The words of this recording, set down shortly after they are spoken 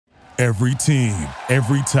Every team,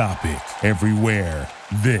 every topic, everywhere.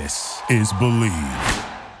 This is Believe.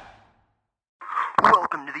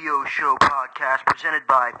 Welcome to the O Show podcast presented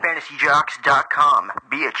by FantasyJocks.com.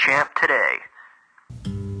 Be a champ today.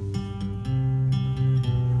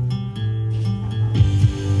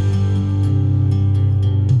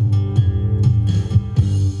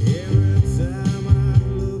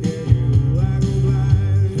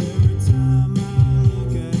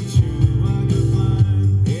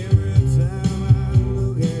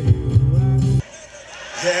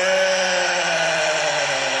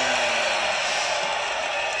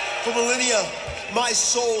 My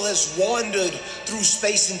soul has wandered through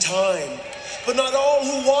space and time, but not all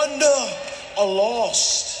who wander are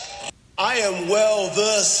lost. I am well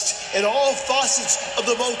versed in all facets of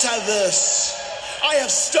the multiverse. I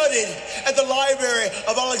have studied at the Library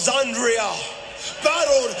of Alexandria,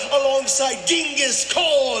 battled alongside Genghis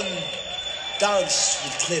Khan, danced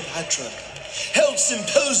with Cleopatra, held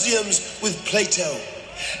symposiums with Plato,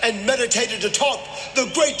 and meditated atop the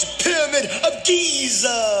Great Pyramid of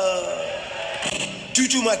Giza. Due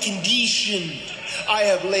to my condition, I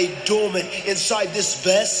have laid dormant inside this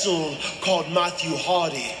vessel called Matthew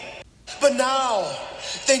Hardy. But now,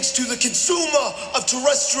 thanks to the consumer of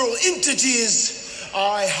terrestrial entities,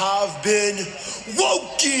 I have been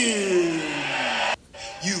woken.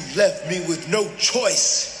 You left me with no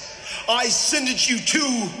choice. I sentence you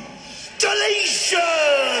to deletion!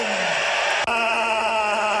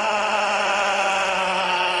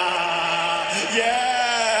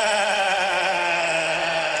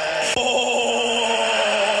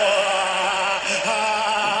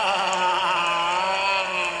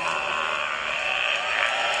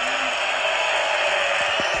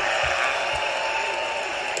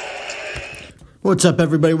 What's up,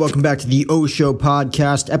 everybody? Welcome back to the O Show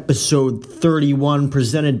podcast, episode 31,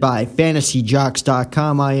 presented by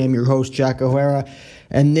FantasyJocks.com. I am your host, Jack O'Hara,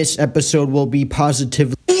 and this episode will be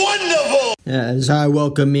positively wonderful as I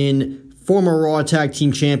welcome in former Raw Tag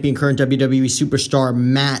Team Champion, current WWE superstar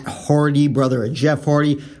Matt Hardy, brother of Jeff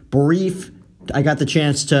Hardy. I got the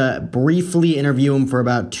chance to briefly interview him for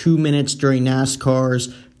about 2 minutes during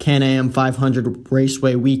NASCAR's Can-Am 500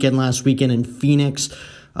 Raceway weekend last weekend in Phoenix.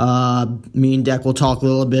 Me and Deck will talk a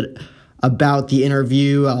little bit about the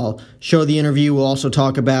interview. I'll show the interview. We'll also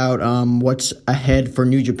talk about what's ahead for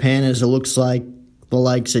New Japan, as it looks like the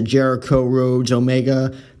likes of Jericho, Rhodes,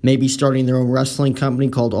 Omega maybe starting their own wrestling company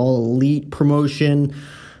called All Elite Promotion.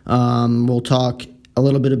 We'll talk a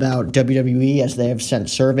little bit about WWE, as they have sent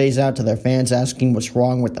surveys out to their fans asking what's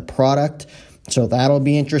wrong with the product. So that'll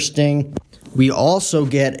be interesting. We also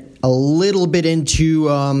get a little bit into,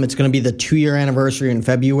 it's going to be the 2-year anniversary in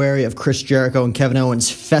February of Chris Jericho and Kevin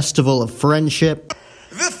Owens' Festival of Friendship.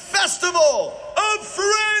 The Festival of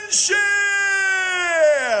Friendship!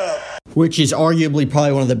 Which is arguably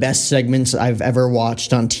probably one of the best segments I've ever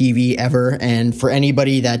watched on TV ever. And for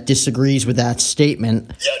anybody that disagrees with that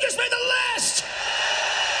statement, You just made the list!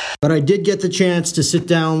 But I did get the chance to sit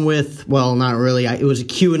down with, well, not really. It was a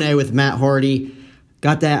Q&A with Matt Hardy.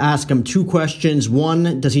 Got to ask him 2 questions.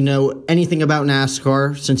 1, does he know anything about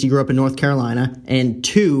NASCAR since he grew up in North Carolina? And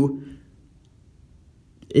 2,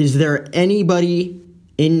 is there anybody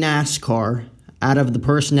in NASCAR out of the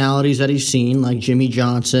personalities that he's seen, like Jimmy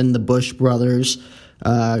Johnson, the Bush brothers,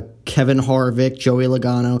 Kevin Harvick, Joey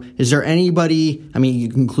Logano, is there anybody, I mean, you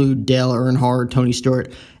can include Dale Earnhardt, Tony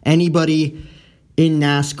Stewart, anybody in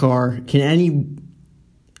NASCAR, can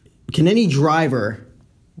any driver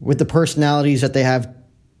with the personalities that they have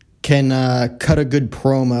can cut a good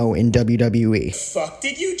promo in WWE? Fuck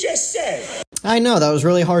did you just say? I know, that was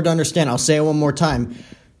really hard to understand. I'll say it one more time.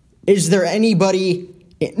 Is there anybody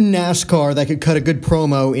in NASCAR that could cut a good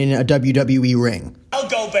promo in a WWE ring? I'll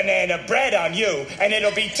go banana bread on you, and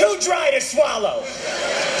it'll be too dry to swallow.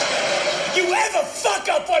 You ever fuck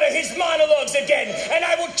up one of his monologues again, and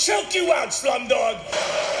I will choke you out, slumdog.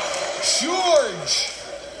 George!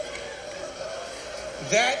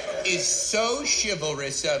 That is so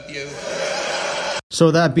chivalrous of you.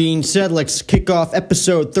 So that being said, let's kick off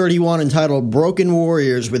episode 31 entitled Broken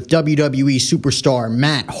Warriors with WWE superstar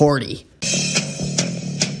Matt Hardy.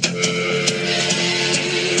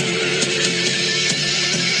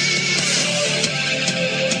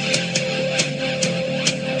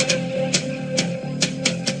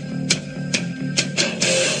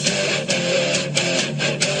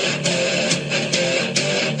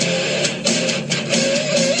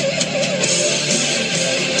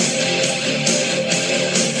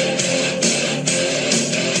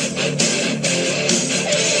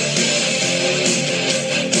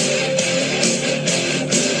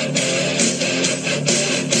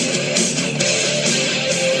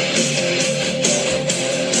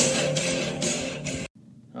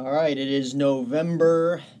 right. It is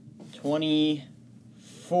November 24th,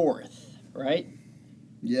 right?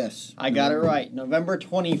 Yes. I got it right. November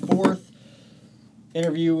 24th.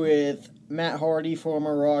 Interview with Matt Hardy,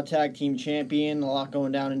 former Raw Tag Team Champion. A lot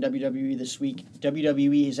going down in WWE this week.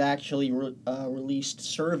 WWE has actually released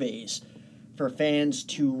surveys for fans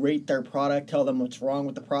to rate their product, tell them what's wrong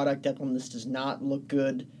with the product. Declan, this does not look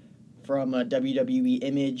good from a WWE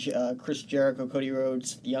image. Chris Jericho, Cody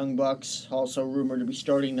Rhodes, the Young Bucks, also rumored to be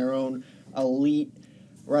starting their own elite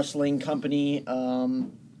wrestling company.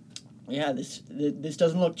 This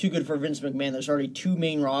doesn't look too good for Vince McMahon. There's already two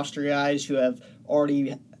main roster guys who have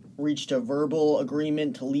already reached a verbal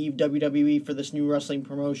agreement to leave WWE for this new wrestling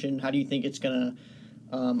promotion. How do you think it's going to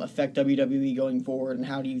affect WWE going forward, and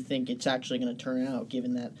how do you think it's actually going to turn out,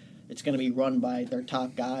 given that it's going to be run by their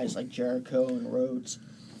top guys like Jericho and Rhodes?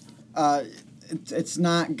 It's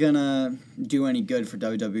not gonna do any good for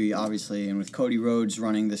WWE, obviously, and with Cody Rhodes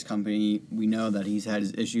running this company, we know that he's had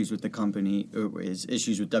his issues with the company, or his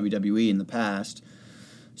issues with WWE in the past.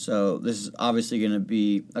 So this is obviously going to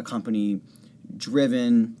be a company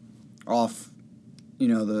driven off,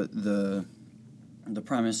 the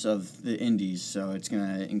premise of the indies. So it's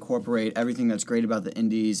going to incorporate everything that's great about the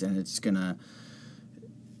indies, and it's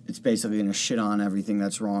basically going to shit on everything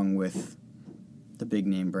that's wrong with the big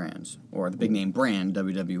name brands, or the big name brand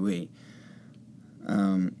WWE.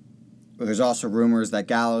 There's also rumors that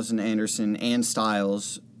Gallows and Anderson and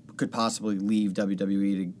Styles could possibly leave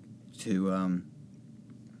WWE to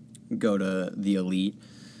go to the Elite.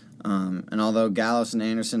 And although Gallows and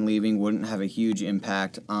Anderson leaving wouldn't have a huge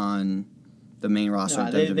impact on the main roster of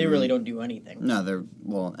WWE, they really don't do anything. No,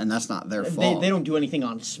 and that's not their fault. They don't do anything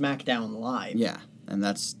on SmackDown Live. Yeah, and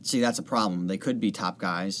that's a problem. They could be top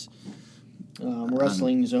guys.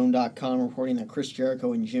 WrestlingZone.com reporting that Chris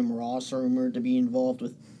Jericho and Jim Ross are rumored to be involved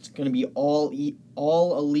with. It's going to be all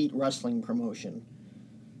elite wrestling promotion.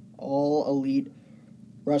 All elite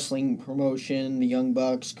wrestling promotion. The Young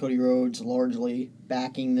Bucks, Cody Rhodes, largely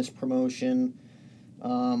backing this promotion.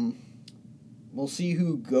 We'll see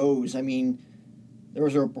who goes. I mean, there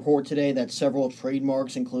was a report today that several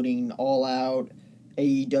trademarks, including All Out,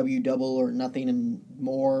 AEW Double or Nothing and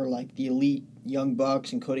more, like the Elite, Young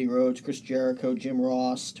Bucks and Cody Rhodes, Chris Jericho, Jim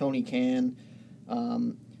Ross, Tony Khan,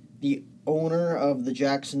 the owner of the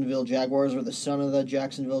Jacksonville Jaguars, or the son of the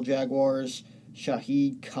Jacksonville Jaguars,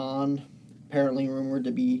 Shahid Khan, apparently rumored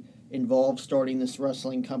to be involved starting this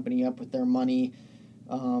wrestling company up with their money.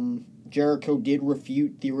 Jericho did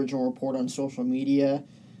refute the original report on social media,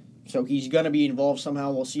 so he's going to be involved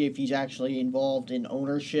somehow. We'll see if he's actually involved in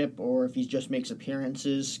ownership or if he just makes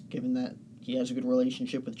appearances, given that he has a good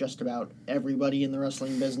relationship with just about everybody in the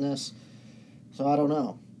wrestling business. So I don't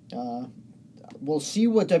know. We'll see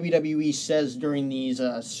what WWE says during these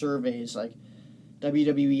surveys. Like,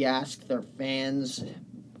 WWE asked their fans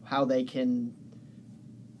how they can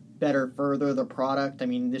better further the product. I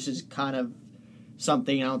mean, this is kind of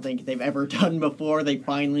something I don't think they've ever done before. They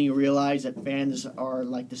finally realize that fans are,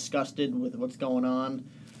 disgusted with what's going on.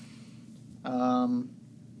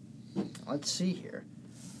 Let's see here.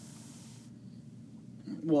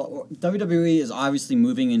 Well, WWE is obviously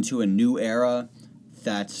moving into a new era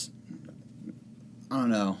that's, I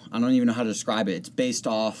don't know. I don't even know how to describe it. It's based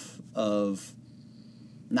off of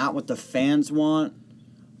not what the fans want,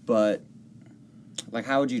 but,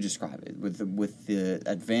 how would you describe it? With the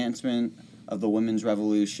advancement of the women's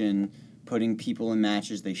revolution, putting people in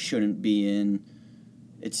matches they shouldn't be in.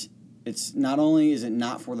 It's not only is it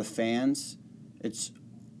not for the fans, it's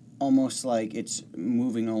almost like it's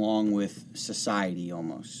moving along with society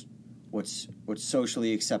almost. What's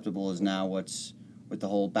socially acceptable is now what's with the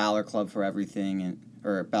whole Balor Club for everything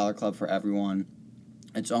or Balor Club for everyone.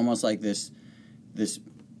 It's almost like this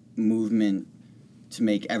movement to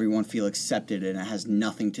make everyone feel accepted, and it has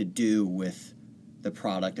nothing to do with the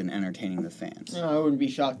product and entertaining the fans. I wouldn't be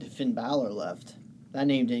shocked if Finn Balor left. That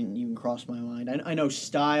name didn't even cross my mind. I know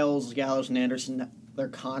Styles, Gallows, and Anderson, their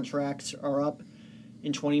contracts are up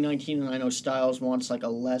in 2019, and I know Styles wants a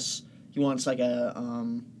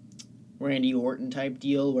Randy Orton type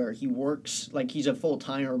deal where he works he's a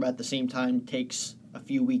full-timer, but at the same time takes a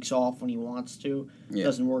few weeks off when he wants to. Yeah.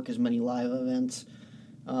 Doesn't work as many live events.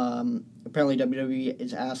 Apparently WWE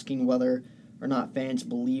is asking whether or not fans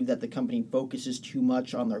believe that the company focuses too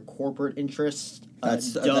much on their corporate interests.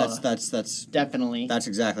 That's definitely. That's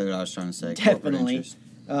exactly what I was trying to say. Definitely.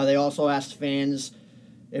 They also asked fans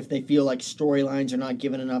if they feel like storylines are not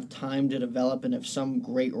given enough time to develop, and if some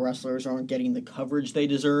great wrestlers aren't getting the coverage they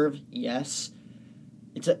deserve. Yes.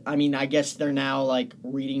 I guess they're now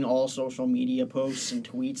reading all social media posts and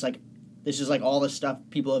tweets. This is all the stuff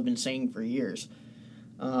people have been saying for years.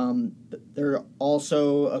 There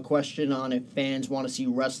also a question on if fans want to see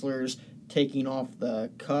wrestlers taking off the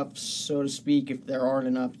cuffs, so to speak, if there aren't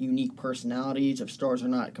enough unique personalities, if stars are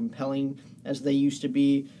not compelling as they used to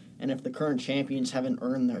be, and if the current champions haven't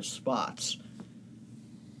earned their spots.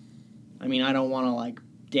 I mean, I don't want to,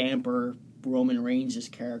 damper Roman Reigns'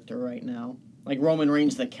 character right now. Roman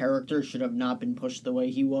Reigns, the character, should have not been pushed the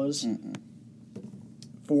way he was. Mm-mm.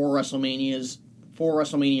 Four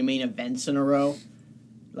WrestleMania main events in a row,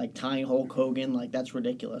 tying Hulk Hogan, that's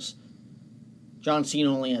ridiculous. John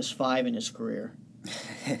Cena only has 5 in his career.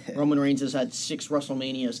 Roman Reigns has had 6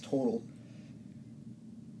 WrestleManias total.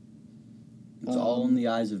 It's all in the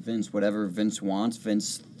eyes of Vince. Whatever Vince wants,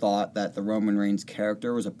 Vince thought that the Roman Reigns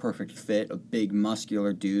character was a perfect fit, a big,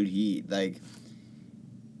 muscular dude.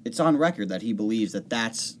 It's on record that he believes that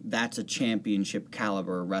that's a championship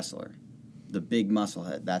caliber wrestler. The big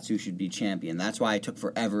musclehead. That's who should be champion. That's why it took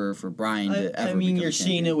forever for Bryan to ever become you're champion.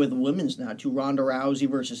 seeing it with women's now, too. Ronda Rousey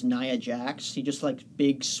versus Nia Jax. He just likes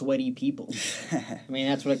big, sweaty people.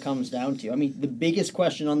 That's what it comes down to. The biggest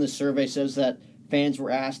question on this survey says that fans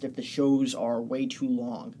were asked if the shows are way too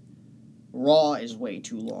long. Raw is way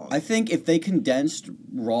too long. I think if they condensed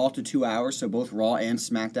Raw to 2 hours, so both Raw and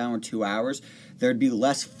SmackDown were 2 hours, there'd be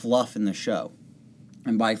less fluff in the show.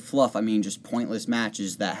 And by fluff, I mean just pointless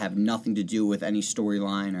matches that have nothing to do with any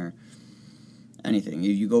storyline or anything.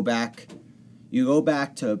 You go back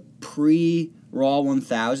to pre-Raw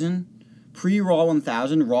 1000. Pre-Raw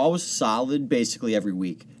 1000, Raw was solid basically every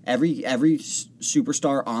week. Every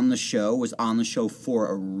superstar on the show was on the show for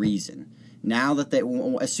a reason. Now that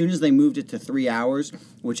as soon as they moved it to 3 hours,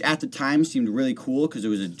 which at the time seemed really cool because it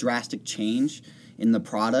was a drastic change in the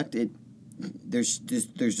product, there's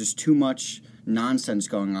just too much nonsense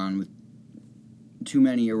going on with too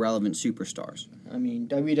many irrelevant superstars.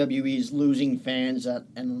 WWE is losing fans at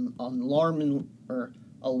an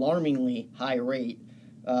alarmingly high rate.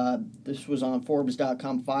 This was on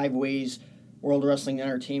Forbes.com. 5 ways World Wrestling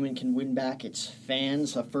Entertainment can win back its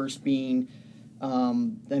fans. First being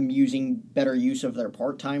them using better use of their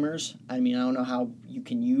part-timers. I don't know how you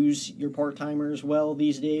can use your part-timers well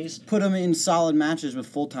these days. Put them in solid matches with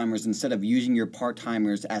full-timers instead of using your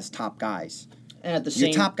part-timers as top guys. And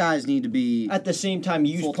your top guys need to be at the same time,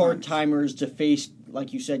 use part-timers to face,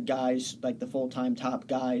 like you said, guys, like the full-time top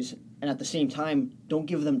guys. And at the same time, don't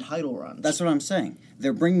give them title runs. That's what I'm saying.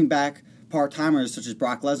 They're bringing back part-timers such as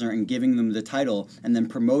Brock Lesnar and giving them the title and then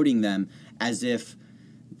promoting them as if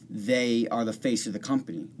they are the face of the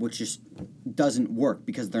company, which just doesn't work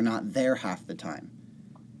because they're not there half the time.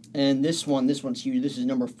 And this one's huge. This is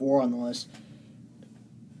number 4 on the list.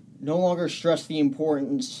 No longer stress the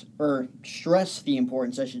importance,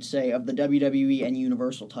 I should say, of the WWE and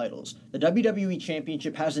Universal titles. The WWE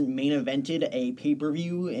Championship hasn't main evented a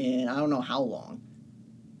pay-per-view in I don't know how long.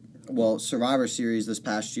 Well, Survivor Series this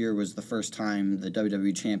past year was the first time the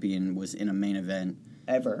WWE Champion was in a main event.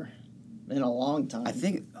 Ever. In a long time. I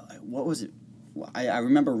think, what was it? I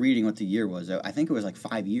remember reading what the year was. I think it was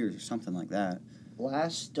 5 years or something like that.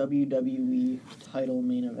 Last WWE title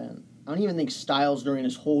main event. I don't even think Styles during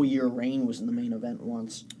his whole year reign was in the main event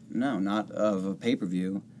once. No, not of a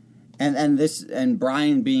pay-per-view. And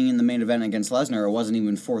Bryan being in the main event against Lesnar, it wasn't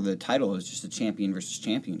even for the title. It was just a champion versus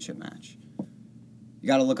championship match. You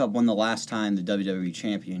got to look up when the last time the WWE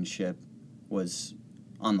Championship was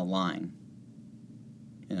on the line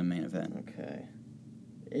in a main event. Okay.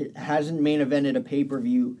 It hasn't main evented a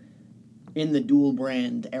pay-per-view in the dual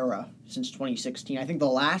brand era since 2016. I think the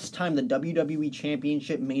last time the WWE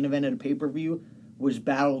Championship main evented a pay-per-view was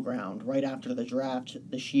Battleground, right after the draft,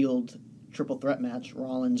 the Shield triple threat match,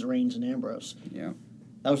 Rollins, Reigns, and Ambrose. Yeah.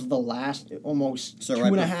 That was the last, almost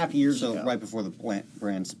 2.5 years ago. So right before the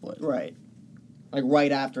brand split. Right.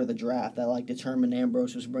 Right after the draft, that determined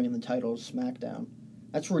Ambrose was bringing the title to SmackDown.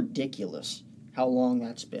 That's ridiculous how long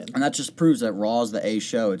that's been. And that just proves that Raw is the A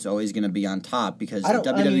show. It's always going to be on top because the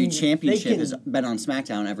WWE Championship has been on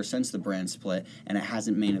SmackDown ever since the brand split, and it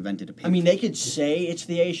hasn't main evented a pay-per-view. They could say it's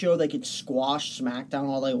the A show. They could squash SmackDown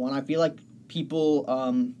all they want. I feel like people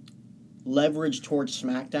leverage towards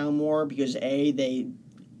SmackDown more because, I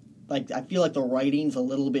feel like the writing's a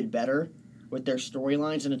little bit better with their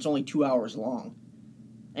storylines, and it's only 2 hours long.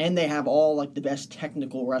 And they have all, the best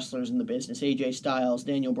technical wrestlers in the business. AJ Styles,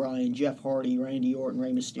 Daniel Bryan, Jeff Hardy, Randy Orton,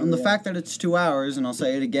 Rey Mysterio. And the fact that it's 2 hours, and I'll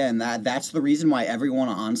say it again, that's the reason why everyone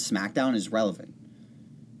on SmackDown is relevant.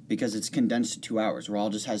 Because it's condensed to 2 hours. Raw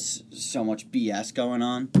just has so much BS going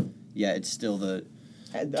on. Yeah, it's still the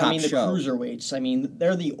top the show. Cruiserweights,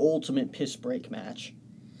 they're the ultimate piss break match.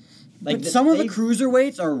 But some of the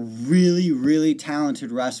cruiserweights are really, really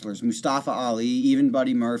talented wrestlers. Mustafa Ali, even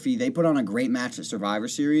Buddy Murphy, they put on a great match at Survivor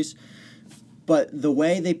Series. But the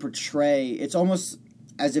way they portray, it's almost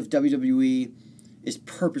as if WWE is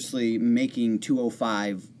purposely making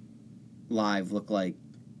 205 Live look like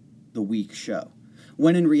the weak show.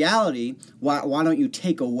 When in reality, why don't you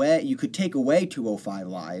you could take away 205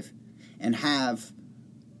 Live and have,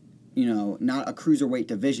 not a cruiserweight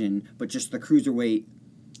division, but just the cruiserweight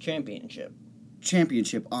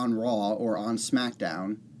championship on Raw or on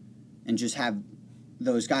SmackDown, and just have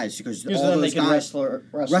those guys, because all those guys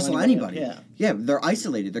wrestle anybody. Yeah, they're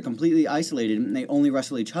isolated. They're completely isolated, and they only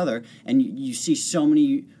wrestle each other. And you see so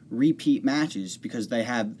many repeat matches because they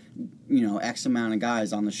have, X amount of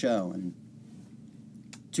guys on the show. And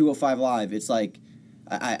 205 Live, it's like,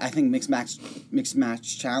 I think Mixed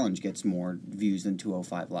Match Challenge gets more views than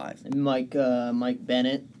 205 Live. And Mike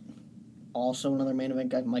Bennett, also another main event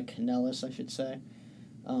guy. Mike Kanellis, I should say.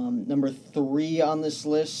 Number 3 on this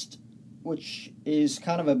list, which is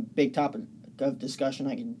kind of a big topic of discussion.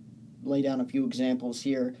 I can lay down a few examples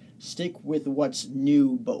here. Stick with what's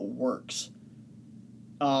new but works.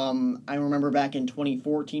 I remember back in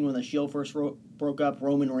 2014 when the Shield first broke up,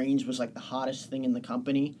 Roman Reigns was like the hottest thing in the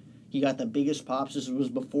company. He got the biggest pops. This was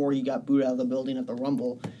before he got booed out of the building at the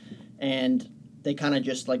Rumble. And they kind of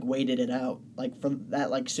just waited it out. For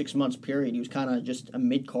that 6 months period, he was kind of just a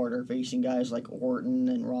mid-carder facing guys like Orton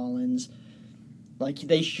and Rollins.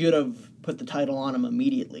 They should have put the title on him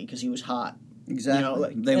immediately because he was hot.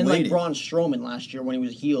 Exactly. They waited. Braun Strowman last year when he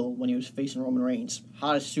was a heel, when he was facing Roman Reigns,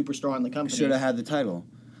 hottest superstar in the company. Should have had the title.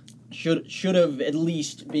 Should have at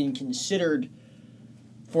least been considered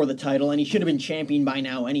for the title, and he should have been champion by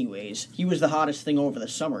now anyways. He was the hottest thing over the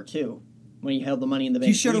summer, too, when he held the Money in the Bank.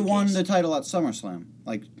 He should have won the title at SummerSlam.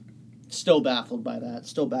 Still baffled by that.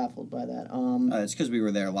 It's because we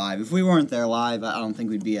were there live. If we weren't there live, I don't think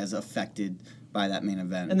we'd be as affected by that main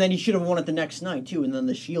event. And then he should have won it the next night, too, and then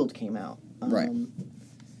the Shield came out. Right. I'm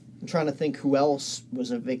trying to think who else was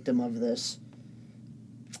a victim of this.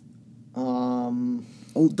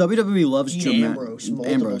 WWE loves Dean Ambrose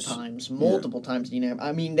multiple times. Dean Ambrose.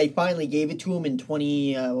 I mean, they finally gave it to him in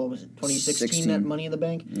 2016, that Money in the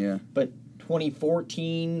Bank. Yeah. But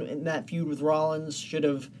 2014, in that feud with Rollins, should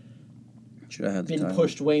have had the title.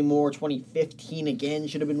 Pushed way more. 2015 again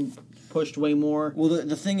should have been pushed way more. Well,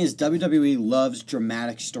 the thing is, WWE loves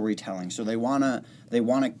dramatic storytelling, so they wanna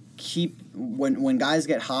keep when guys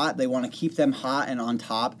get hot, they want to keep them hot and on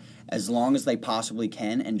top as long as they possibly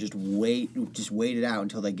can, and just wait it out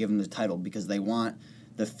until they give them the title, because they want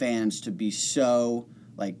the fans to be so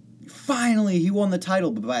finally he won the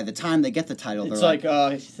title. But by the time they get the title, it's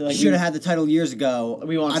they're should have had the title years ago.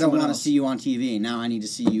 I don't want to else. See you on TV. Now I need to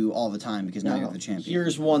see you all the time because now you're the champion.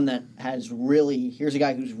 Here's one that here's a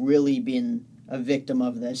guy who's really been a victim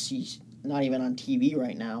of this. He's not even on TV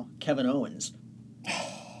right now. Kevin Owens.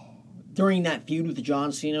 During that feud with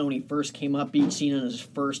John Cena, when he first came up, beat Cena in his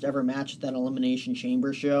first ever match at that Elimination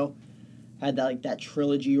Chamber show, had that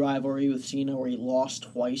trilogy rivalry with Cena where he lost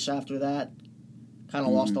twice after that. Kind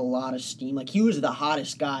of lost a lot of steam. He was the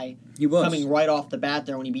hottest guy. He was. Coming right off the bat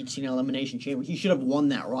there when he beat Cena in Elimination Chamber. He should have won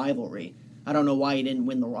that rivalry. I don't know why he didn't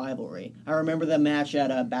win the rivalry. I remember the match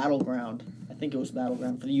at Battleground. I think it was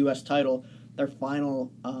Battleground for the U.S. title. Their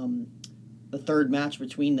final... the third match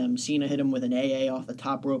between them, Cena hit him with an AA off the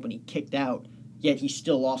top rope and he kicked out, yet he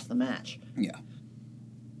still lost the match. Yeah.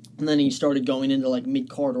 And then he started going into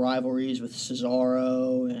mid-card rivalries with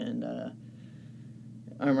Cesaro and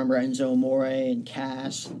I remember Enzo Amore and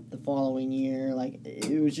Cass the following year.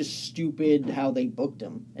 It was just stupid how they booked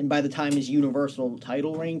him. And by the time his Universal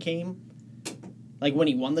title reign came, when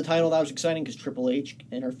he won the title, that was exciting because Triple H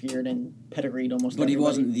interfered and pedigreed almost everybody. But he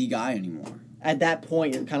wasn't the guy anymore. At that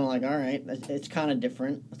point, you're kind of all right, it's kind of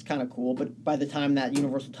different. It's kind of cool. But by the time that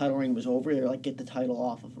Universal title reign was over, they're get the title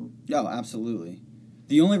off of him. Oh, absolutely.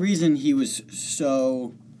 The only reason he was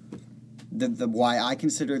so... why I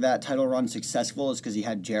consider that title run successful is because he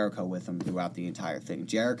had Jericho with him throughout the entire thing.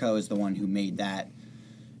 Jericho is the one who made that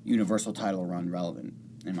Universal title run relevant,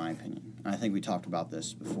 in my opinion. And I think we talked about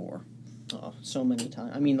this before. Oh, so many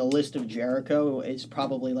times. I mean, the list of Jericho is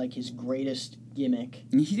probably his greatest gimmick.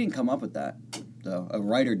 He didn't come up with that, though. A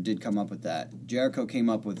writer did come up with that. Jericho came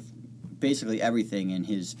up with basically everything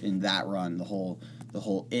in that run. The whole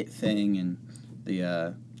It thing and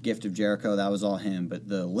the Gift of Jericho. That was all him. But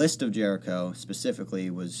the list of Jericho specifically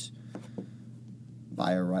was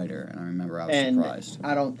by a writer, and I remember I was surprised.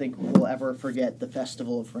 I don't think we'll ever forget the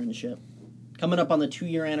Festival of Friendship. Coming up on the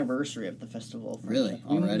 2-year anniversary of the Festival of Friendship.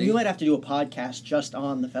 Really? Already? We might have to do a podcast just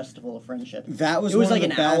on the Festival of Friendship. That was It was one of an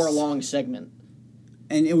the best, hour-long segment.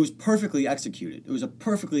 And it was perfectly executed. It was a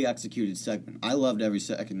perfectly executed segment. I loved every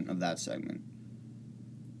second of that segment.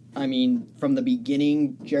 I mean, from the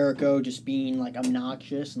beginning, Jericho just being, like,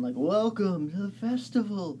 obnoxious and, like, welcome to the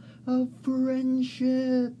Festival of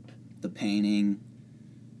Friendship. The painting,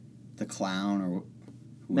 the clown, or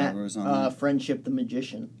whoever was on there. Friendship the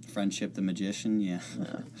Magician. Friendship the Magician, yeah.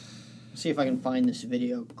 See if I can find this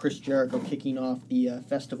video. Chris Jericho kicking off the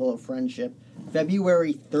Festival of Friendship.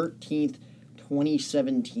 February 13th,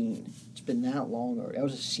 2017. It's been that long already. I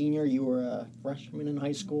was a senior. You were a freshman in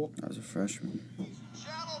high school? I was a freshman.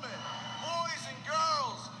 Gentlemen, boys and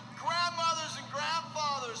girls, grandmothers and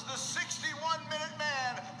grandfathers, the 61-minute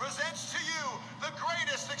man presents to you the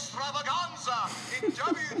greatest extravaganza in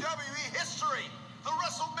WWE history. The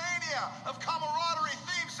WrestleMania of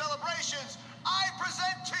camaraderie-themed celebrations. I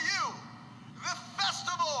present to you the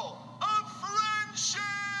Festival of Friendship!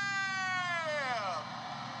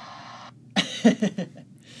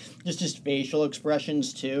 Just his facial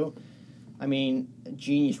expressions, too. I mean,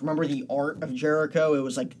 genius. Remember the art of Jericho? It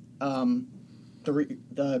was like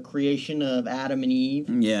the creation of Adam and Eve.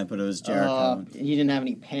 Yeah, but it was Jericho. He didn't have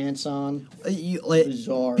any pants on.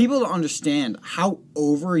 Bizarre. People don't understand how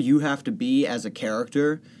over you have to be as a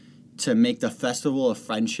character to make the Festival of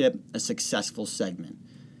Friendship a successful segment.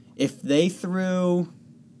 If they threw,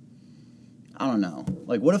 I don't know,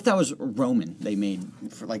 like what if that was Roman they made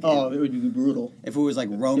for like? Oh, it would be brutal. If it was like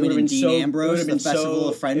Roman and Dean Ambrose, the Festival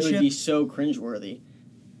of Friendship, it would be so cringeworthy. It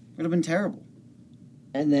would have been terrible.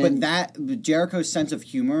 And then, but Jericho's sense of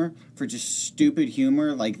humor for just stupid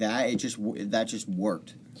humor like that, that just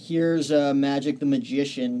worked. Here's Magic the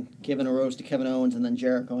Magician giving a roast to Kevin Owens, and then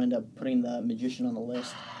Jericho ended up putting the Magician on the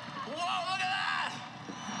list. Whoa, look at that!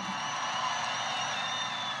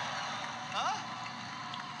 Huh?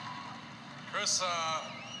 Chris,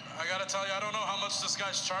 I gotta tell you, I don't know how much this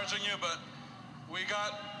guy's charging you, but we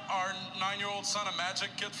got our 9-year-old son a magic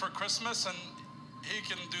kit for Christmas, and he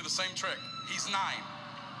can do the same trick. He's 9.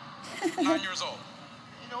 9 years old.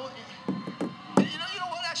 You know what?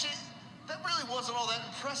 Actually, that really wasn't all that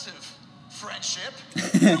impressive. Friendship.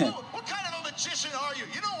 What kind of a magician are you?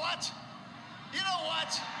 You know what? You know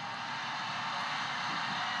what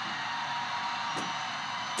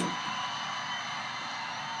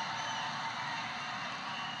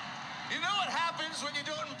happens when you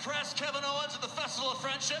don't impress Kevin Owens at the Festival of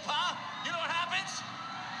Friendship, huh? You know what happens?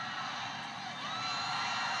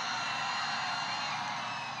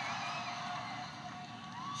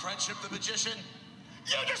 Friendship the Magician.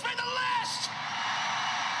 You just made the list!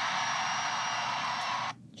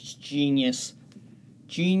 Just genius.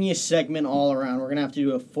 Genius segment all around. We're going to have to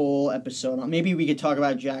do a full episode on. Maybe we could talk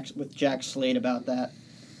about Jack Slade about that.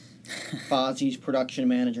 Fozzie's production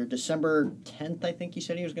manager. December 10th, I think he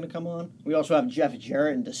said he was going to come on. We also have Jeff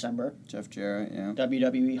Jarrett in December. Jeff Jarrett, yeah.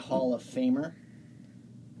 WWE Hall of Famer.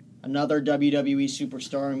 Another WWE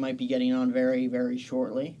superstar who might be getting on very, very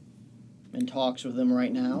shortly. In talks with him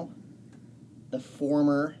right now. The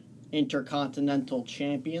former Intercontinental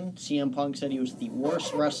Champion. CM Punk said he was the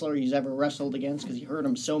worst wrestler he's ever wrestled against because he hurt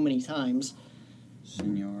him so many times.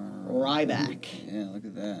 Senor Ryback. Yeah, look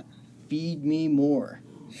at that. Feed me more.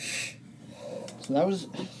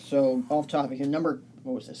 So off topic here. Number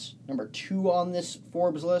 2 on this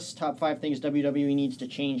Forbes list. Top 5 things WWE needs to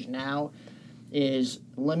change now is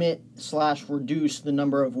limit/reduce the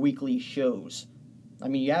number of weekly shows. I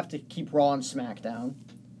mean, you have to keep Raw and SmackDown.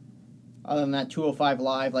 Other than that, 205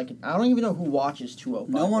 Live, I don't even know who watches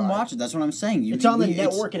 205 No one Live. watches. That's what I'm saying. It's on the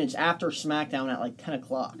network, and it's after SmackDown at 10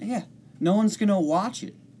 o'clock. Yeah. No one's going to watch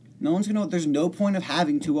it. There's no point of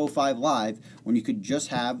having 205 Live when you could just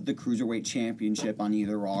have the Cruiserweight Championship on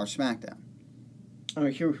either Raw or SmackDown. All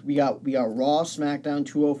right, here we got Raw, SmackDown,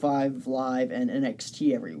 205 Live, and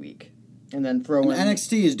NXT every week. And then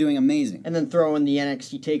NXT is doing amazing. And then throw in the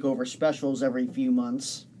NXT TakeOver specials every few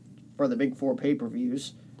months for the big 4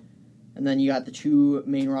 pay-per-views. And then you got the 2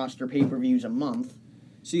 main roster pay-per-views a month.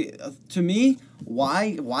 See, to me,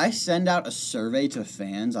 why send out a survey to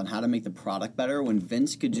fans on how to make the product better when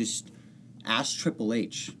Vince could just ask Triple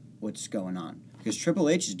H what's going on? Because Triple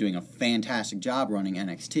H is doing a fantastic job running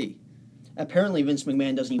NXT. Apparently Vince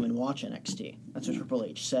McMahon doesn't even watch NXT. That's what Triple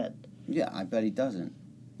H said. Yeah, I bet he doesn't.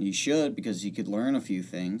 He should, because he could learn a few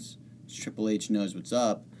things. Triple H knows what's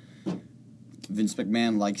up. Vince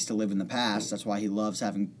McMahon likes to live in the past. That's why he loves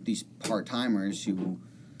having these part-timers who,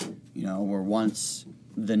 were once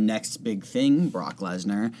the next big thing, Brock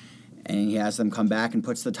Lesnar, and he has them come back and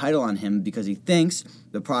puts the title on him because he thinks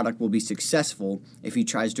the product will be successful if he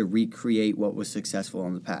tries to recreate what was successful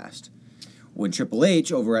in the past. When Triple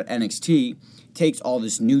H, over at NXT, takes all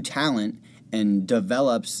this new talent and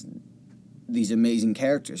develops these amazing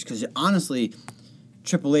characters. Because honestly,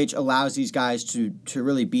 Triple H allows these guys to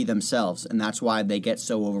really be themselves, and that's why they get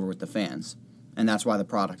so over with the fans, and that's why the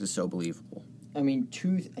product is so believable. I mean,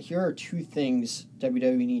 here are two things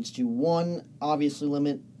WWE needs to. One, obviously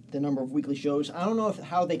limit the number of weekly shows. I don't know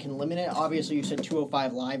how they can limit it. Obviously, you said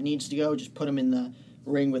 205 Live needs to go. Just put them in the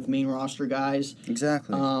ring with main roster guys.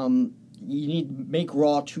 Exactly. You need to make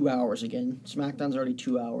Raw 2 hours again. SmackDown's already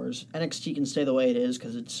 2 hours. NXT can stay the way it is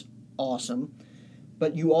because it's awesome.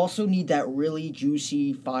 But you also need that really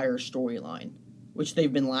juicy fire storyline, which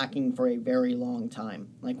they've been lacking for a very long time.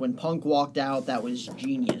 Like when Punk walked out, that was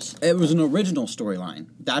genius. It was an original storyline.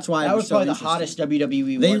 That's why that it was so probably the hottest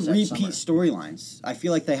WWE they was that repeat summer. storylines. I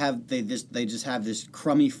feel like they just have this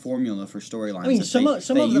crummy formula for storylines. I mean, that some they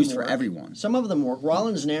of them use work. for everyone. Some of them work.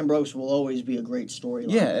 Rollins and Ambrose will always be a great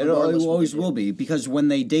storyline. Yeah, it regardless always what they will do. be, because when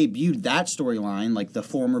they debuted that storyline, like the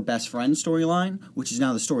former best friend storyline, which is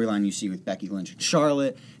now the storyline you see with Becky Lynch and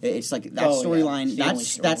Charlotte, it's like that storyline. Yeah.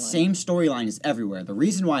 That same storyline is everywhere. The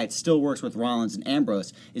reason why it still works with Rollins and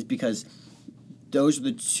Ambrose is because those are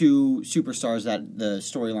the two superstars that the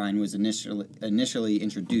storyline was initially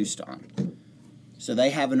introduced on. So they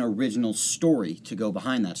have an original story to go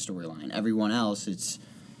behind that storyline. Everyone else, it's,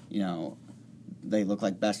 they look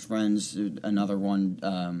like best friends. Another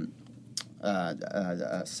one,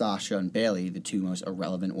 Sasha and Bayley, the two most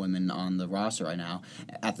irrelevant women on the roster right now.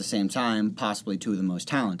 At the same time, possibly two of the most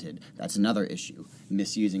talented. That's another issue,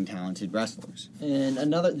 misusing talented wrestlers. And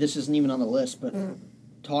this isn't even on the list, but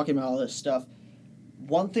talking about all this stuff,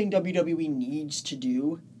 one thing WWE needs to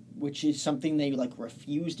do, which is something they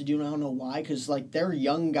refuse to do, and I don't know why, because they're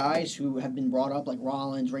young guys who have been brought up, like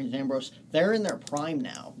Rollins, Reigns, and Ambrose. They're in their prime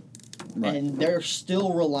now. Right. And they're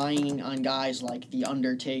still relying on guys like The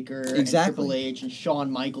Undertaker, and Triple H, and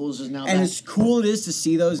Shawn Michaels is now back. And as cool it is to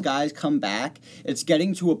see those guys come back, it's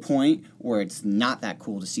getting to a point where it's not that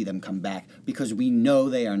cool to see them come back, because we know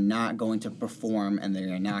they are not going to perform and they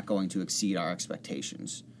are not going to exceed our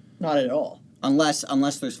expectations. Not at all.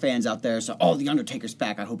 Unless there's fans out there, so, The Undertaker's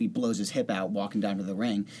back, I hope he blows his hip out walking down to the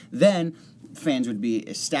ring. Then fans would be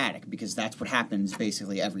ecstatic, because that's what happens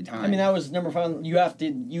basically every time. I mean, that was number 5. You have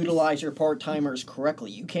to utilize your part-timers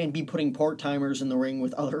correctly. You can't be putting part-timers in the ring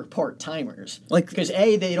with other part-timers. Because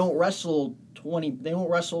they don't wrestle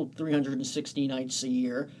 360 nights a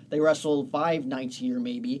year. They wrestle 5 nights a year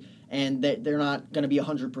maybe, and they're not going to be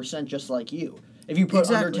 100% just like you. If you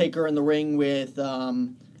put Undertaker in the ring with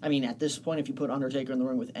at this point, if you put Undertaker in the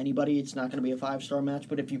ring with anybody, it's not going to be a 5-star match.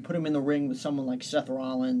 But if you put him in the ring with someone like Seth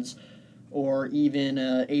Rollins or even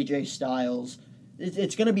AJ Styles,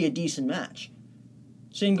 it's going to be a decent match.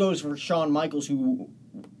 Same goes for Shawn Michaels, who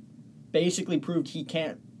basically proved he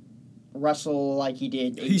can't wrestle like he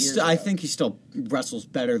did 8 years ago. I think he still wrestles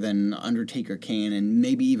better than Undertaker can, and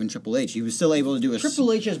maybe even Triple H. He was still able to do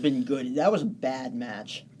Triple H has been good. That was a bad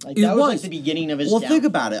match. That was the beginning of his downfall. Think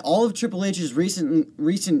about it. All of Triple H's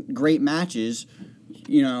recent great matches,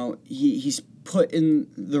 he's put in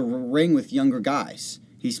the ring with younger guys.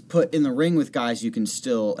 He's put in the ring with guys you can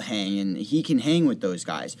still hang, and he can hang with those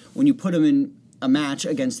guys. When you put him in a match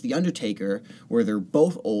against The Undertaker, where they're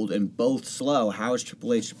both old and both slow, how is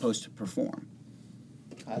Triple H supposed to perform?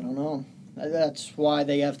 I don't know. That's why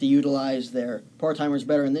they have to utilize their part-timers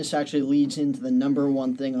better, and this actually leads into the number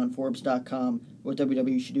one thing on Forbes.com, what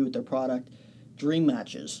WWE should do with their product: dream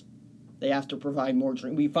matches. They have to provide more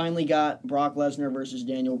dream. We finally got Brock Lesnar versus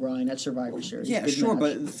Daniel Bryan at Survivor Series. Yeah, Good sure,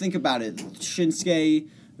 match. but think about it. Shinsuke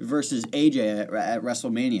versus AJ at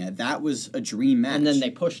WrestleMania, that was a dream match. And then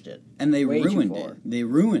they pushed it. And they Way ruined too far. it. They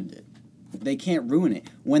ruined it. They can't ruin it.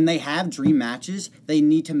 When they have dream matches, they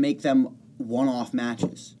need to make them one-off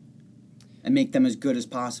matches and make them as good as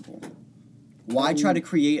possible. Why try to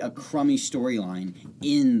create a crummy storyline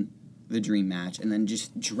in the dream match and then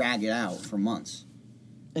just drag it out for months?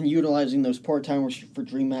 And utilizing those part-timers for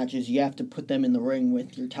dream matches, you have to put them in the ring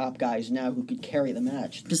with your top guys now who could carry the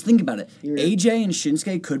match. Just think about it. AJ and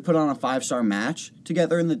Shinsuke could put on a 5-star match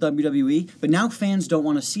together in the WWE, but now fans don't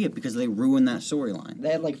want to see it because they ruined that storyline. They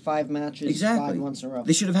had 5 matches 5 months in a row.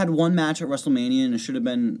 They should have had one match at WrestleMania, and it should have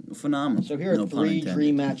been phenomenal. So here are 3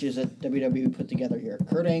 dream matches that WWE put together here.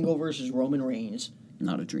 Kurt Angle versus Roman Reigns.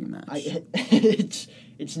 Not a dream match.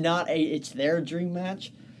 It's their dream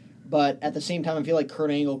match. But at the same time, I feel like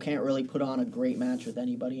Kurt Angle can't really put on a great match with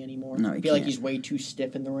anybody anymore. No, I feel like he's way too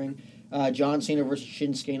stiff in the ring. John Cena versus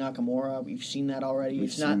Shinsuke Nakamura. We've seen that already.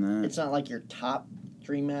 It's not like your top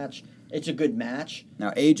dream match. it's a good match.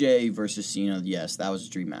 Now, AJ versus Cena, yes, that was a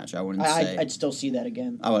dream match. I wouldn't say... I'd still see that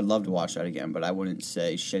again. I would love to watch that again, but I wouldn't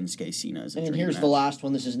say Shinsuke Cena is a dream match. And here's the last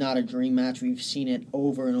one. This is not a dream match. We've seen it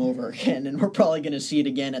over and over again, and we're probably going to see it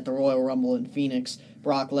again at the Royal Rumble in Phoenix.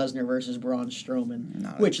 Brock Lesnar versus Braun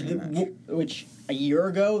Strowman. Which a year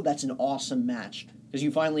ago, that's an awesome match. Because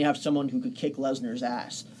you finally have someone who could kick Lesnar's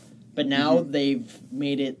ass. But now they've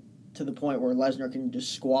made it to the point where Lesnar can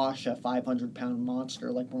just squash a 500-pound monster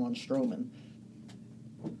like Braun Strowman.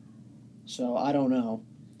 So, I don't know.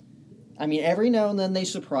 I mean, every now and then they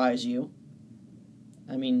surprise you.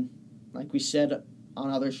 I mean, like we said on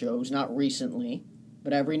other shows, not recently,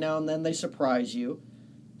 but every now and then they surprise you.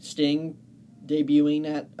 Sting debuting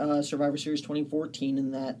at Survivor Series 2014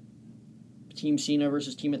 in that Team Cena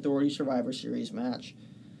versus Team Authority Survivor Series match.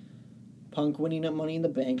 Punk winning at Money in the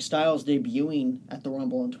Bank. Styles debuting at the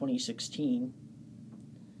Rumble in 2016.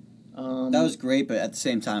 That was great, but at the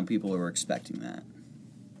same time, people were expecting that.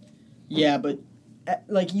 Yeah, but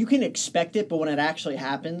like you can expect it, but when it actually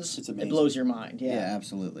happens, it blows your mind. Yeah,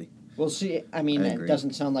 absolutely. We'll see. I mean, it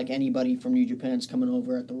doesn't sound like anybody from New Japan's coming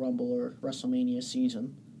over at the Rumble or WrestleMania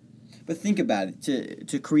season. But think about it.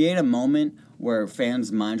 To create a moment where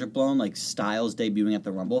fans' minds are blown, like Styles debuting at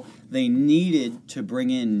the Rumble, they needed to bring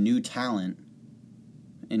in new talent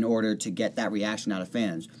in order to get that reaction out of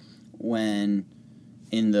fans. When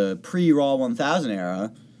in the pre-Raw 1000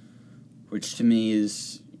 era, which to me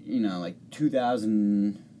is, like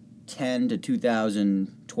 2010 to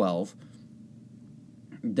 2012,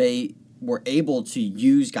 they were able to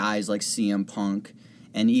use guys like CM Punk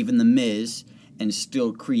and even The Miz and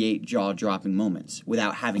still create jaw-dropping moments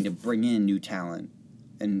without having to bring in new talent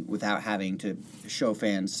and without having to show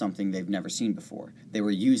fans something they've never seen before. They were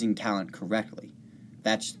using talent correctly.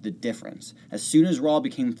 That's the difference. As soon as Raw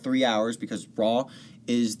became 3 hours, because Raw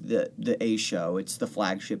is the A show, it's the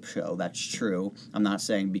flagship show, that's true. I'm not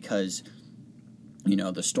saying because, the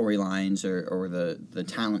storylines or the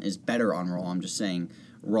talent is better on Raw. I'm just saying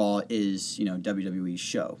Raw is, WWE's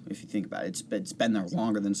show, if you think about it. It's been there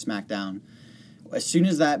longer than SmackDown. As soon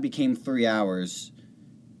as that became 3 hours,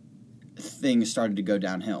 things started to go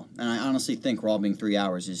downhill. And I honestly think Raw being 3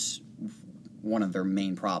 hours is one of their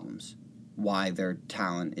main problems. Why their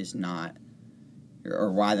talent is not,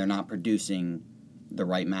 or why they're not producing the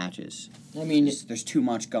right matches. I mean, there's too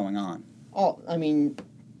much going on.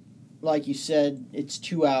 Like you said, it's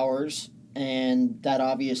 2 hours, and that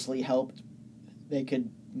obviously helped. They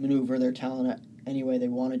could maneuver their talent any way they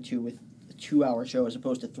wanted to with a 2-hour show as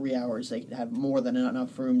opposed to 3 hours. They could have more than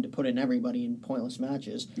enough room to put in everybody in pointless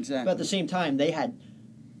matches. Exactly. But at the same time, they had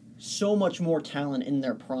so much more talent in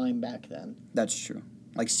their prime back then. That's true.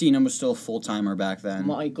 Like, Cena was still a full-timer back then.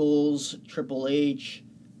 Michaels, Triple H,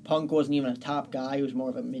 Punk wasn't even a top guy. He was more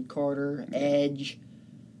of a mid-carder. Edge.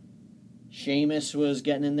 Sheamus was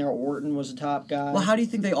getting in there. Orton was a top guy. Well, how do you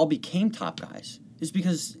think they all became top guys? It's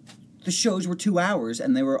because the shows were 2 hours,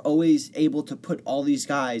 and they were always able to put all these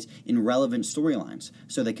guys in relevant storylines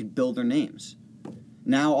so they could build their names.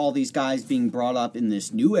 Now all these guys being brought up in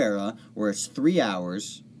this new era where it's 3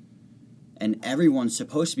 hours and everyone's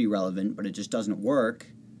supposed to be relevant, but it just doesn't work,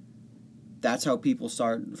 that's how people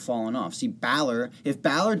start falling off. See, if Balor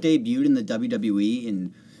debuted in the WWE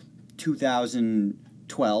in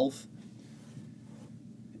 2012,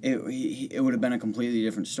 it would have been a completely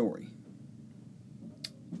different story.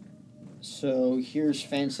 So here's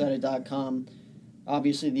fansided.com.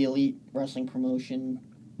 Obviously, the Elite Wrestling promotion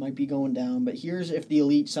might be going down, but here's if the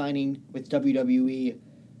Elite signing with WWE.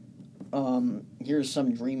 Here's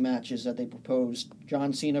some dream matches that they proposed.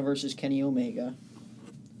 John Cena versus Kenny Omega.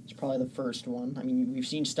 It's probably the first one. I mean, we've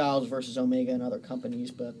seen Styles versus Omega in other companies,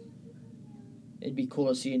 but it'd be cool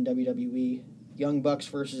to see in WWE. Young Bucks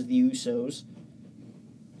versus the Usos.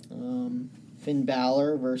 Finn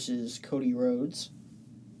Balor versus Cody Rhodes.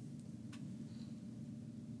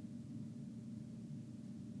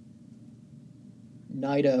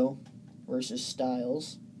 Naito versus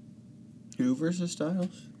Styles. Who versus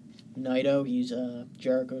Styles? Naito, he's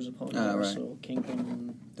Jericho's opponent. Right. So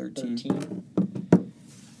Kingpin 13.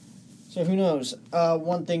 So who knows?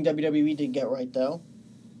 One thing WWE did get right, though.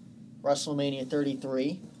 WrestleMania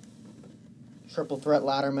 33. Triple threat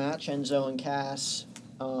ladder match. Enzo and Cass.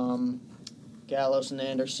 Gallows and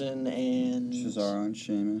Anderson. And Cesaro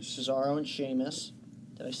and Sheamus.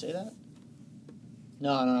 Did I say that?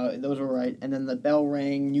 No, those were right. And then the bell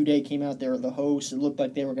rang. New Day came out there, the hosts. It looked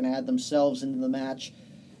like they were going to add themselves into the match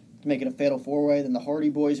to make it a fatal four-way. Then the Hardy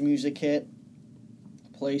Boys music hit.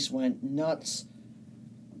 The place went nuts.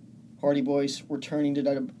 Hardy Boys returning to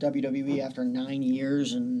WWE after 9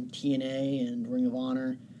 years in TNA and Ring of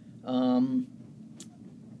Honor.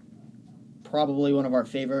 probably one of our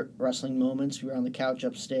favorite wrestling moments. We were on the couch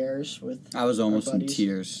upstairs with I was almost our in buddies.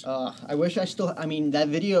 tears. I wish that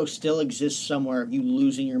video still exists somewhere of you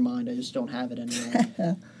losing your mind. I just don't have it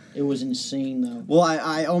anymore. It was insane, though. Well,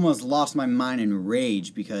 I almost lost my mind in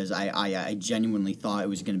rage because I genuinely thought it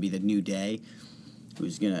was going to be the New Day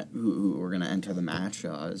who were gonna enter the match.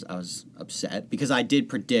 I was upset because I did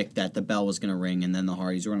predict that the bell was gonna ring and then the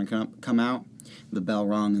Hardys were gonna come out. The bell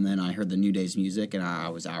rung and then I heard the New Day's music and I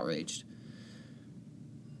was outraged.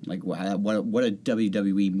 Like what a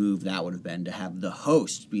WWE move that would have been to have the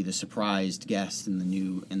host be the surprised guest in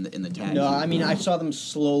the tag. No, team. I mean I saw them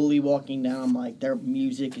slowly walking down. Like their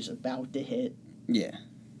music is about to hit. Yeah,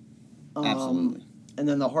 absolutely. And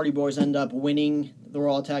then the Hardy Boys end up winning the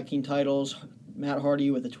Raw Tag Team titles. Matt Hardy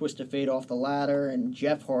with a twist of fate off the ladder, and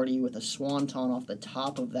Jeff Hardy with a swanton off the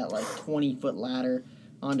top of that 20-foot ladder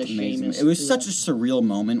onto Sheamus. It was such a surreal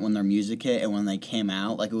moment when their music hit and when they came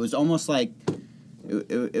out. Like it was almost like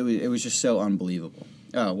it was just so unbelievable.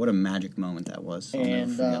 Oh, what a magic moment that was! I'll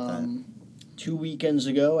never forget that. 2 weekends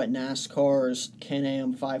ago at NASCAR's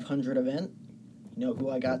Can-Am 500 event, you know who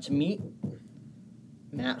I got to meet?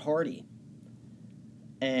 Matt Hardy.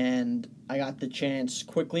 And I got the chance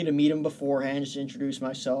quickly to meet him beforehand, just to introduce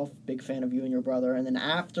myself. Big fan of you and your brother. And then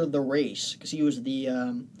after the race, because he was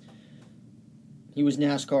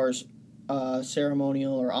NASCAR's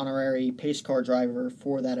ceremonial or honorary pace car driver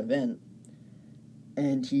for that event.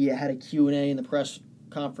 And he had a Q&A in the press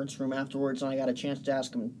conference room afterwards, and I got a chance to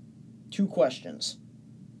ask him 2 questions.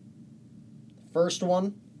 First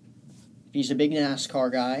one, if he's a big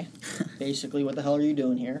NASCAR guy, basically, what the hell are you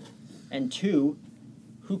doing here? And 2,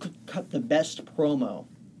 who could cut the best promo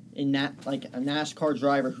in that, like a NASCAR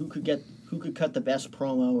driver, who could cut the best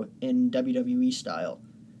promo in WWE style?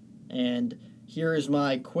 And here is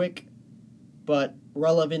my quick but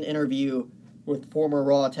relevant interview with former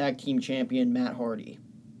Raw Tag Team Champion Matt Hardy.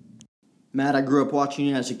 Matt, I grew up watching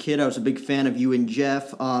you as a kid. I was a big fan of you and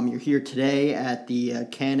Jeff. You're here today at the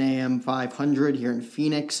Can-Am 500 here in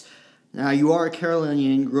Phoenix. Now, you are a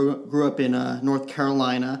Carolinian, grew up in North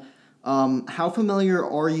Carolina. How familiar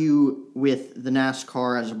are you with the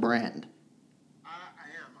NASCAR as a brand? I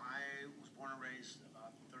am. I was born and raised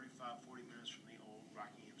about 35-40 minutes from the old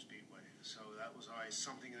Rockingham Speedway. So that was always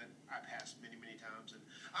something that I passed many, many times. And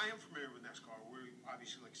I am familiar with NASCAR. We're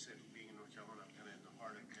obviously, like I said, being in North Carolina, I'm kind of in the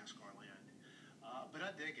heart of NASCAR land. But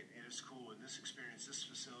I dig it. It is cool. And this experience, this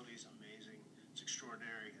facility is amazing. It's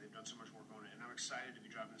extraordinary. They've done so much work on it. And I'm excited to be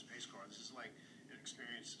driving this pace car. This is like an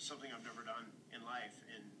experience, something I've never done in life.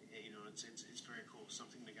 And, you know, it's very cool.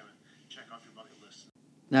 Something to kind of check off your bucket list.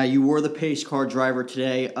 Now, you were the pace car driver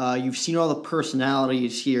today. You've seen all the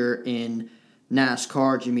personalities here in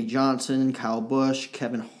NASCAR, Jimmy Johnson, Kyle Busch,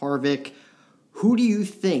 Kevin Harvick. Who do you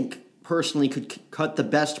think personally could cut the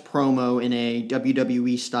best promo in a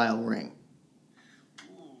WWE-style ring?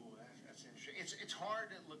 Ooh, that's interesting. It's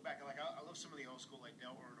hard to look back. Like I love some of the old school, like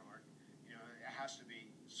Dale Earnhardt. You know, it has to be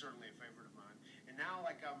certainly a favorite of mine. And now,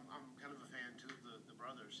 like I'm kind of a fan too of the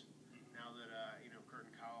brothers. Now that you know, Kurt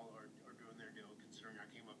and Kyle are doing their deal, considering I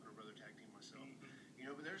came up in a brother tag team myself. You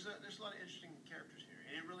know, but there's a lot of interesting characters here,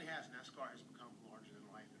 and it really has. NASCAR has become larger than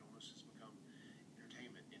life. It almost has become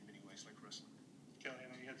entertainment in many ways, like wrestling. Kelly, I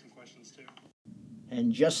know you had some questions too.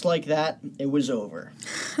 And just like that, it was over.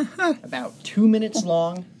 About 2 minutes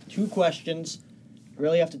long, 2 questions. You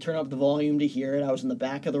really have to turn up the volume to hear it. I was in the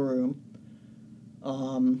back of the room.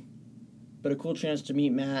 But a cool chance to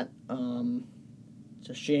meet Matt. It's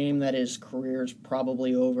a shame that his career is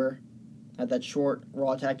probably over. Had that short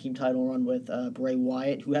Raw Tag Team title run with Bray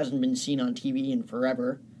Wyatt, who hasn't been seen on TV in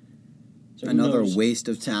forever. So Another waste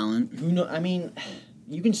of talent. I mean,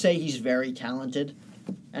 you can say he's very talented,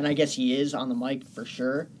 and I guess he is on the mic for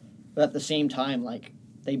sure. But at the same time, like,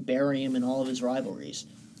 they bury him in all of his rivalries.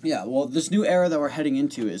 Yeah, well, this new era that we're heading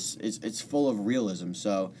into it's full of realism.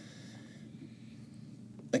 So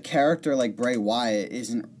a character like Bray Wyatt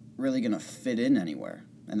isn't really going to fit in anywhere.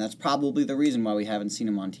 And that's probably the reason why we haven't seen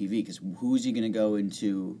him on TV, because who's he going to go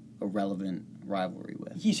into a relevant rivalry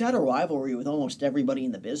with? He's had a rivalry with almost everybody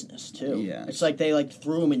in the business, too. Yeah. It's like they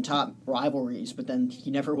threw him in top rivalries, but then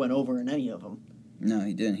he never went over in any of them. No,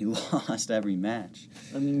 he didn't. He lost every match.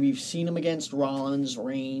 I mean, we've seen him against Rollins,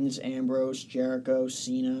 Reigns, Ambrose, Jericho,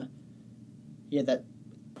 Cena. He had that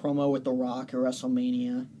promo with The Rock at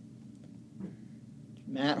WrestleMania.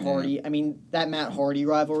 Matt Hardy. I mean, that Matt Hardy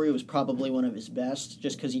rivalry was probably one of his best,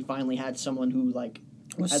 just because he finally had someone who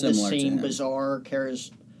Was had the similar to same him. bizarre,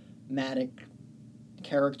 charismatic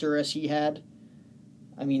character as he had.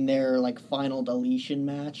 I mean, their final deletion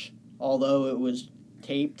match, although it was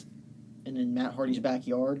taped, and in Matt Hardy's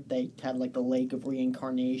backyard, they had like the Lake of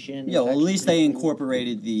Reincarnation. Yeah, well, at least they cool.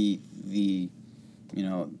 incorporated the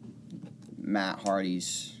Matt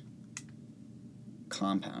Hardy's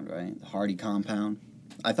compound, right? The Hardy compound.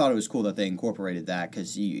 I thought it was cool that they incorporated that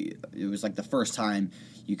because it was like the first time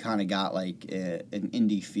you kind of got like an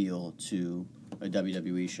indie feel to a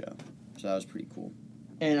WWE show. So that was pretty cool.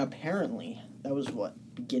 And apparently, that was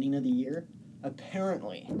beginning of the year?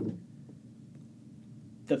 Apparently,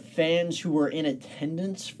 the fans who were in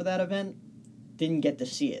attendance for that event didn't get to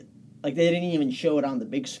see it. Like, they didn't even show it on the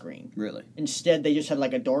big screen. Really? Instead, they just had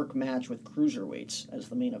like a dark match with cruiserweights as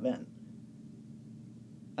the main event.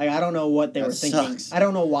 Like, I don't know what they were thinking. Sucks. I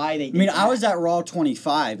don't know why they did that. I was at Raw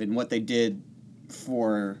 25 and what they did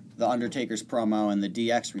for the Undertaker's promo and the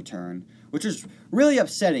DX return, which is really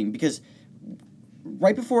upsetting because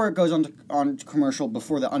right before it goes on commercial,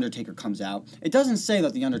 before the Undertaker comes out, it doesn't say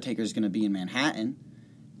that the Undertaker is going to be in Manhattan.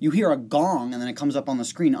 You hear a gong, and then it comes up on the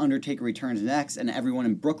screen, Undertaker returns next, and everyone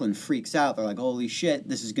in Brooklyn freaks out. They're like, holy shit,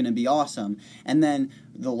 this is going to be awesome. And then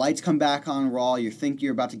the lights come back on Raw, you think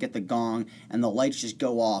you're about to get the gong, and the lights just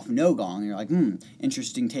go off, no gong. And you're like,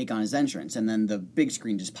 interesting take on his entrance. And then the big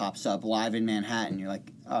screen just pops up, live in Manhattan. You're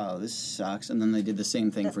like, oh, this sucks. And then they did the same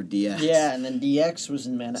thing for DX. Yeah, and then DX was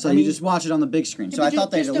in Manhattan. So you just watch it on the big screen. So I thought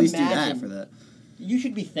they'd at least do that for that. You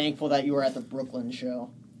should be thankful that you were at the Brooklyn show.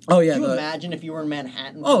 Oh yeah! Could you imagine if you were in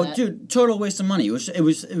Manhattan? Dude, total waste of money. It was just it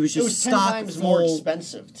was 10 stock times full. more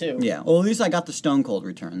expensive too. Yeah, well, at least I got the Stone Cold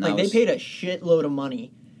return. They paid a shitload of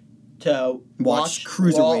money to watch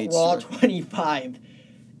cruiserweights. Raw 25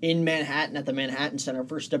 in Manhattan at the Manhattan Center,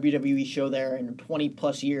 first WWE show there in 20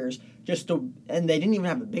 plus years. And they didn't even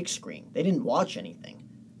have a big screen. They didn't watch anything.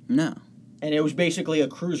 No. And it was basically a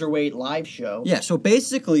cruiserweight live show. Yeah, so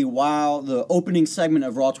basically, while the opening segment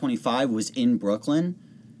of Raw 25 was in Brooklyn,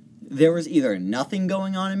 there was either nothing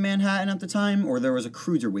going on in Manhattan at the time, or there was a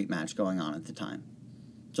cruiserweight match going on at the time.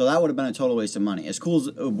 So that would have been a total waste of money. As cool as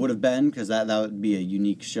it would have been, because that would be a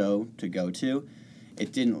unique show to go to,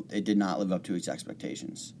 it did not live up to its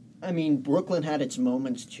expectations. I mean, Brooklyn had its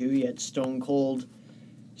moments too. You had Stone Cold,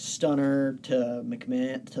 Stunner to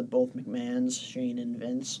both McMahons, Shane and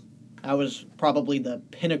Vince. That was probably the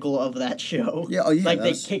pinnacle of that show. Yeah,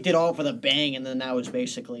 they kicked it off with a bang, and then that was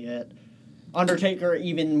basically it. Undertaker,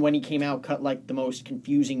 even when he came out, cut like the most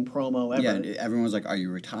confusing promo ever. Yeah, everyone was like, are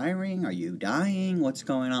you retiring? Are you dying? What's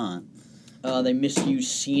going on? They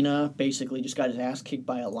misused Cena, basically just got his ass kicked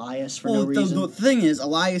by Elias for no reason. The thing is,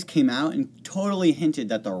 Elias came out and totally hinted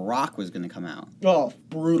that The Rock was going to come out. Oh,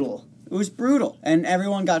 brutal. It was brutal. And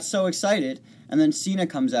everyone got so excited, and then Cena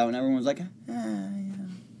comes out, and everyone was like,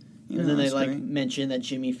 And then they mentioned that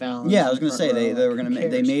Jimmy Fallon. Yeah, I was going to say they were going to.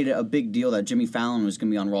 They made it a big deal that Jimmy Fallon was going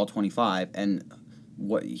to be on Raw 25, and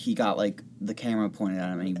he got like the camera pointed at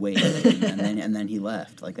him, and he waved, and then he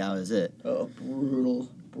left. Like that was it. Oh, brutal.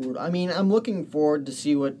 I mean, I'm looking forward to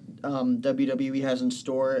see what WWE has in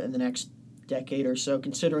store in the next decade or so,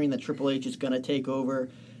 considering that Triple H is going to take over,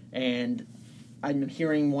 and I'm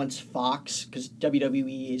hearing once Fox, because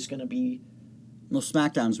WWE is going to be. Well,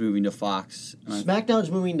 SmackDown's moving to Fox.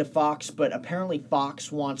 SmackDown's moving to Fox, but apparently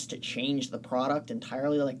Fox wants to change the product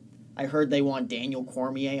entirely. Like, I heard they want Daniel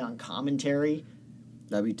Cormier on commentary.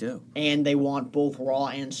 That'd be dope. And they want both Raw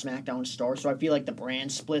and SmackDown stars. So I feel like the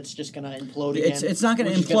brand split's just going to implode again. It's not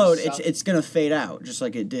going to implode. It's going to fade out, just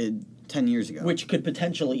like it did 10 years ago. Which could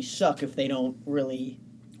potentially suck if they don't really...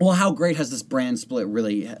 Well, how great has this brand split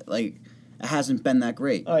really... Like, it hasn't been that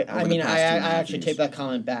great. I actually take that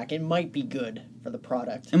comment back. It might be good for the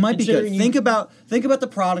product. It might be good. Think about the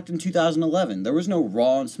product in 2011. There was no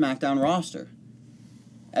Raw and SmackDown roster.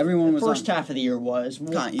 Everyone was first half of the year was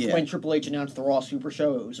when Triple H announced the Raw Super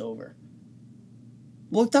Show. It was over.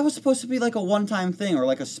 Well, that was supposed to be like a one-time thing or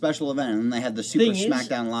like a special event, and then they had the Super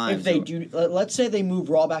SmackDown Live. If they do, let's say they move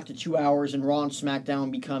Raw back to 2 hours, and Raw and SmackDown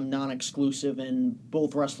become non-exclusive, and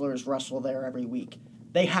both wrestlers wrestle there every week.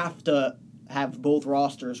 They have to have both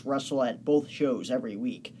rosters wrestle at both shows every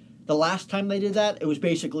week. The last time they did that, it was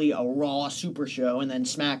basically a Raw Super Show, and then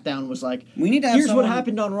SmackDown was like, here's what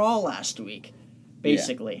happened on Raw last week,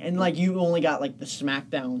 basically. Yeah. And like you only got like the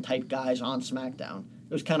SmackDown type guys on SmackDown.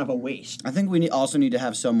 It was kind of a waste. I think we also need to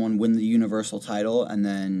have someone win the Universal title and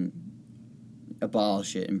then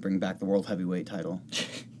abolish it and bring back the World Heavyweight title.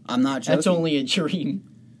 I'm not joking. That's only a dream.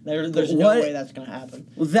 There's no way that's going to happen.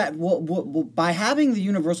 Well, by having the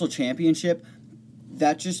Universal Championship,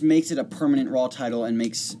 that just makes it a permanent Raw title and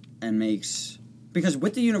makes because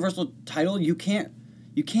with the Universal title you can't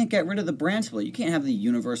get rid of the brand split. You can't have the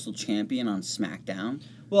Universal Champion on SmackDown.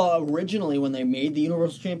 Well, originally when they made the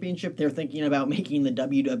Universal Championship, they're thinking about making the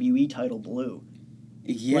WWE title blue.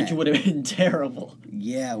 which would have been terrible.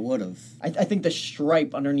 Yeah, it would have. I think the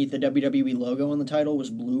stripe underneath the WWE logo on the title was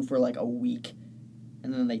blue for like a week,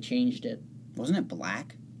 and then they changed it. Wasn't it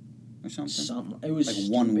black or something? It was like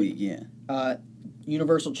stupid. 1 week, yeah.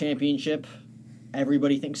 Universal Championship,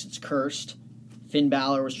 everybody thinks it's cursed. Finn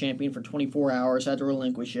Balor was champion for 24 hours, had to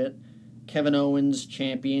relinquish it. Kevin Owens,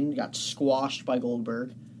 champion, got squashed by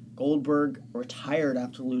Goldberg. Goldberg retired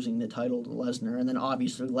after losing the title to Lesnar, and then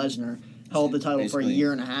obviously Lesnar held the title for a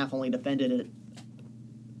year and a half, only defended it.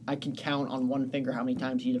 I can count on one finger how many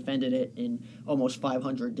times he defended it in almost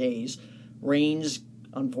 500 days. Reigns,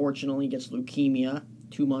 unfortunately, gets leukemia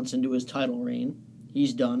 2 months into his title reign.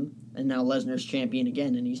 He's done, and now Lesnar's champion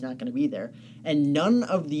again, and he's not going to be there. And none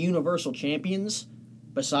of the Universal Champions,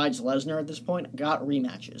 besides Lesnar at this point, got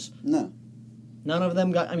rematches. No. None of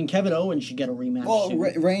them got... I mean, Kevin Owens should get a rematch, Well,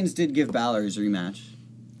 Reigns did give Balor his rematch.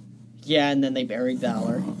 Yeah, and then they buried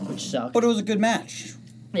Balor, which sucked. But it was a good match.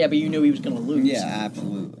 Yeah, but you knew he was going to lose. Yeah,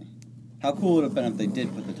 absolutely. How cool would it have been if they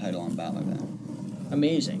did put the title on Balor then?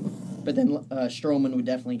 Amazing. But then Strowman would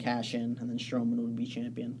definitely cash in, and then Strowman would be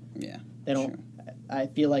champion. Yeah. They don't... Sure. I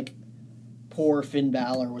feel like poor Finn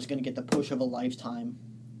Balor was going to get the push of a lifetime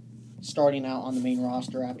starting out on the main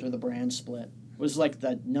roster after the brand split. It was like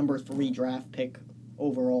the number 3 draft pick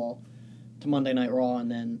overall to Monday Night Raw, and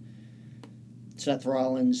then Seth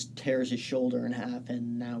Rollins tears his shoulder in half,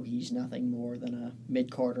 and now he's nothing more than a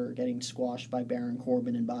mid-carder getting squashed by Baron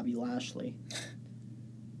Corbin and Bobby Lashley.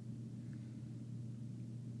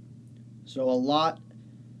 So a lot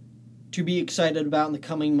to be excited about in the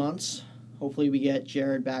coming months. Hopefully we get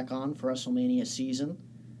Jared back on for WrestleMania season.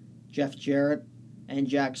 Jeff Jarrett and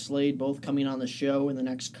Jack Slade both coming on the show in the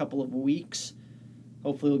next couple of weeks.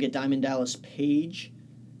 Hopefully we'll get Diamond Dallas Page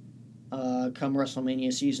come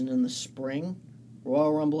WrestleMania season in the spring.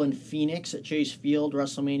 Royal Rumble in Phoenix at Chase Field.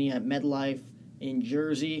 WrestleMania at MetLife in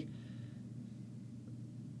Jersey.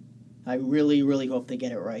 I really, really hope they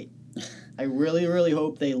get it right. I really, really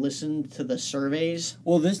hope they listen to the surveys.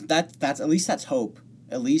 Well, that's at least that's hope.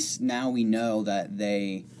 At least now we know that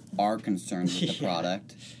they are concerned with the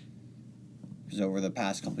product. Because over the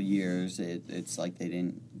past couple of years, it's like they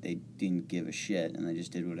didn't give a shit and they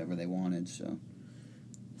just did whatever they wanted. So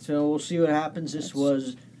we'll see what happens. This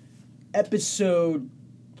was episode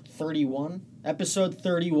 31. Episode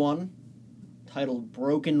 31, titled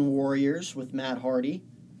 "Broken Warriors" with Matt Hardy.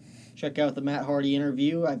 Check out the Matt Hardy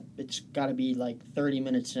interview. It's got to be like 30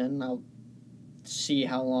 minutes in. I'll see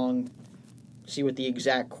how long. See what the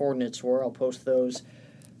exact coordinates were. I'll post those.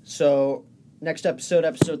 So, next episode,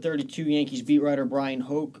 episode 32, Yankees beat writer Brian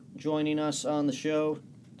Hoke joining us on the show.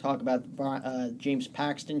 Talk about the James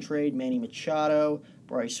Paxton trade, Manny Machado,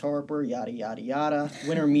 Bryce Harper, yada, yada, yada.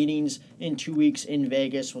 Winter meetings in 2 weeks in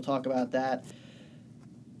Vegas. We'll talk about that.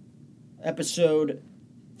 Episode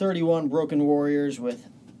 31, Broken Warriors with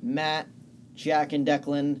Matt, Jack, and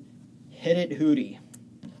Declan. Hit it, Hootie.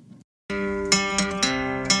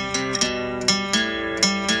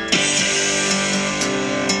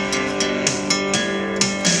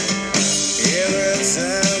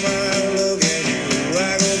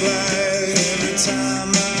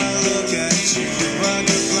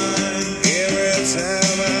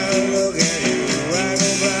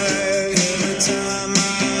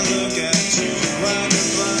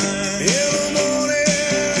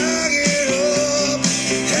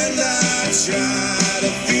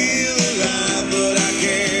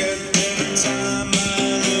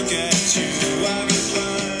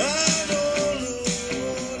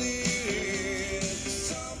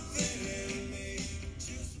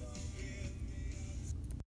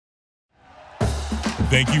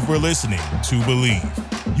 Thank you for listening to Believe.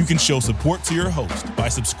 You can show support to your host by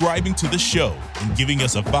subscribing to the show and giving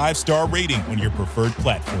us a 5-star rating on your preferred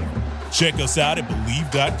platform. Check us out at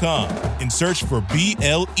Believe.com and search for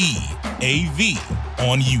BLEAV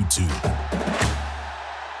on YouTube.